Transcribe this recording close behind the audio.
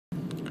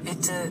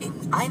Bitte in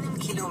 1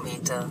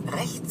 Kilometer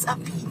rechts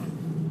abbiegen.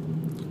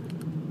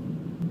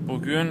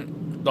 Bugün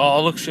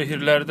dağlık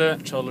şehirlerde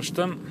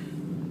çalıştım.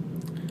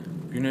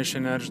 Güneş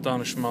enerji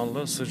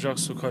danışmanlığı, sıcak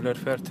su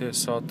kalorifer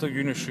tesisatı,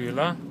 gün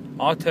ışığıyla.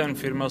 Aten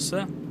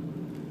firması.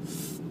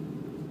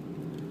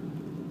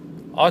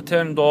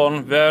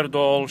 Atendon,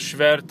 Verdol,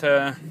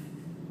 Schwerte,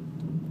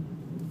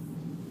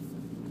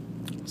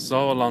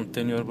 Sauerland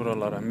deniyor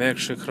buralara.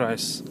 Märkischer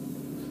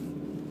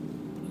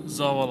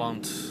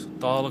Sauerland,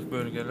 dağlık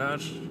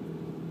bölgeler.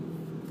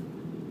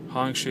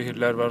 Hangi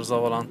şehirler var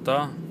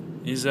Sauerland'da?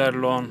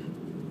 Iserlohn,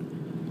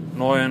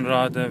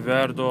 Neuenrade,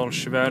 Verdol,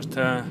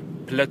 Schwerte,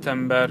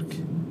 Plettenberg.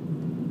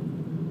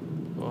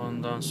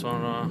 Ondan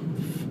sonra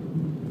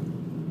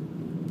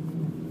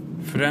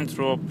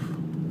Frentrop.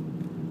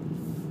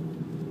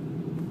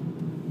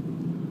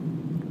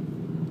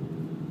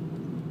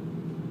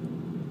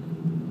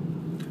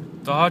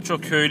 Daha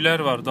çok köyler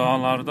var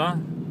dağlarda.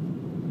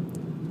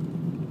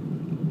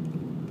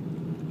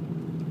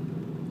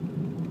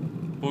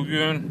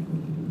 Bugün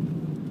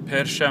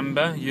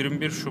Perşembe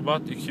 21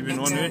 Şubat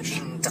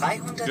 2013.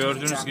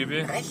 Gördüğünüz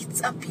gibi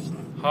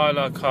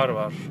hala kar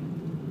var.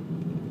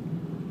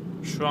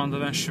 Şu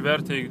anda ben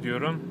Schwerte'ye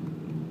gidiyorum.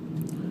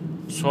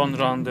 Son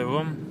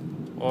randevum.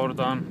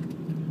 Oradan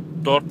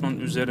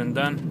Dortmund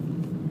üzerinden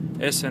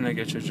Essen'e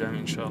geçeceğim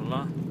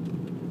inşallah.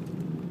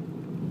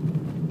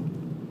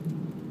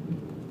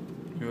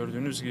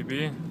 Gördüğünüz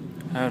gibi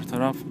her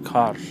taraf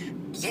kar.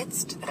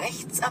 Jetzt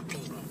rechts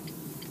abbiegen.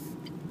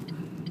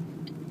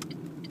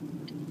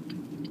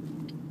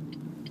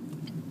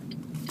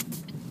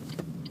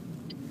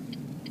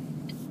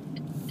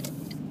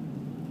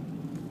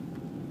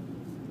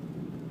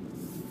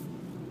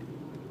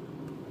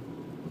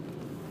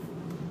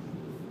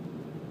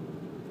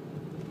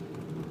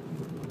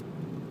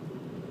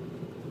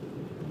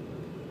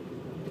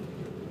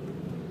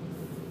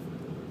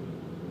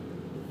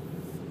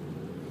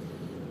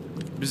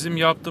 Bizim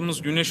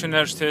yaptığımız güneş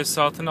enerji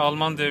tesisatını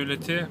Alman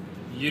devleti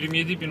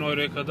 27.000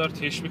 euroya kadar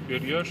teşvik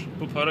veriyor.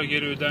 Bu para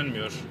geri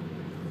ödenmiyor.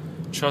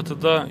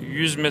 Çatıda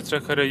 100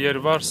 metrekare yer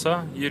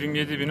varsa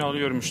 27.000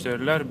 alıyor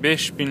müşteriler.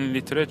 5.000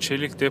 litre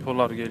çelik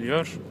depolar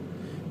geliyor.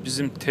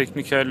 Bizim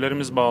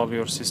teknikerlerimiz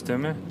bağlıyor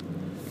sistemi.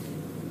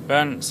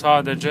 Ben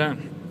sadece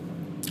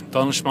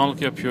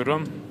danışmanlık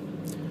yapıyorum.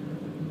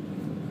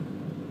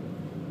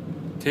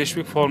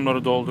 Teşvik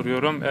formları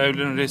dolduruyorum.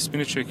 Evlerin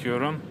resmini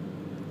çekiyorum.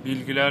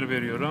 Bilgiler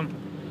veriyorum.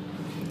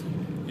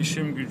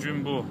 İşim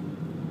gücüm bu.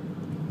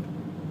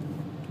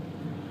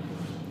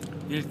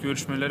 İlk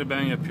görüşmeleri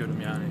ben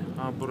yapıyorum yani.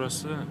 Ha,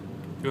 burası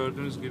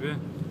gördüğünüz gibi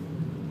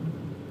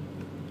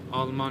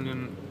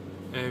Almanya'nın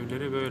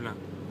evleri böyle.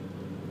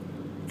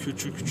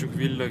 Küçük küçük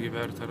villa gibi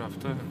her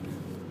tarafta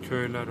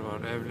köyler var,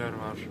 evler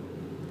var.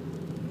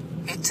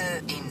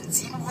 Bitte in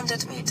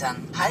 700 Metern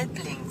halb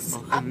links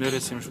Bakın abbiegen.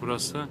 neresiymiş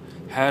burası?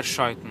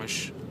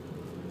 Herscheid'miş.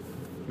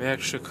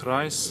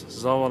 Märkischer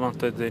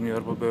Sauerland'da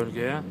deniyor bu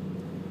bölgeye.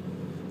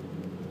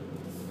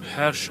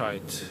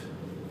 Herscheid.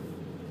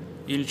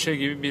 İlçe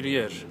gibi bir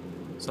yer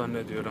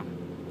zannediyorum.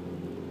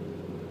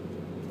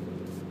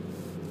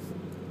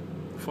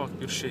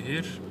 Ufak bir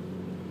şehir.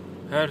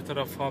 Her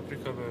taraf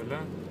fabrika böyle.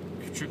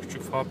 Küçük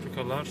küçük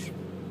fabrikalar.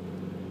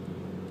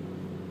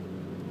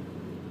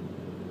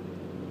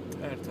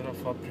 Her taraf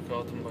fabrika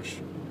adım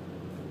başı.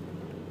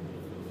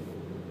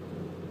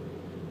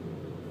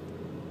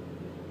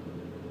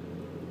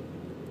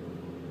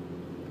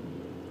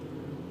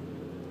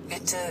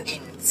 Bitte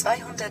in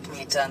 200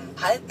 Metern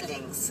halb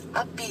links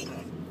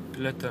abbiegen.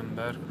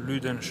 Plettenberg,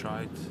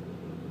 Lüdenscheid.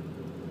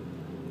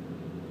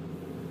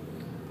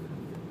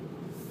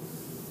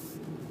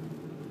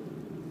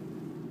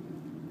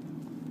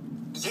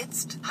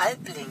 Jetzt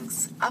halb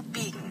links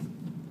abbiegen.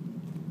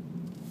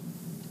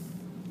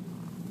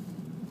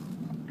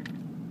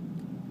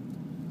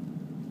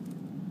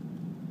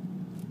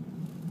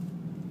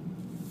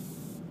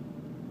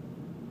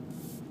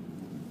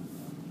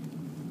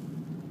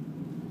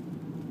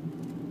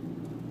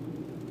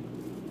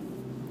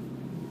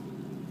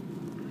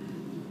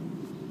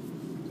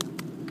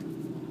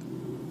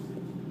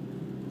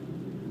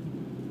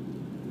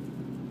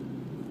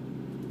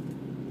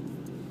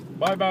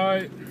 Bye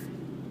bye.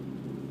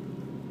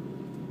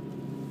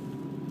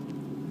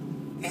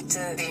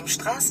 Bitte dem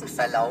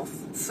Straßenverlauf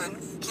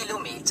 5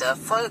 Kilometer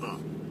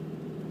folgen.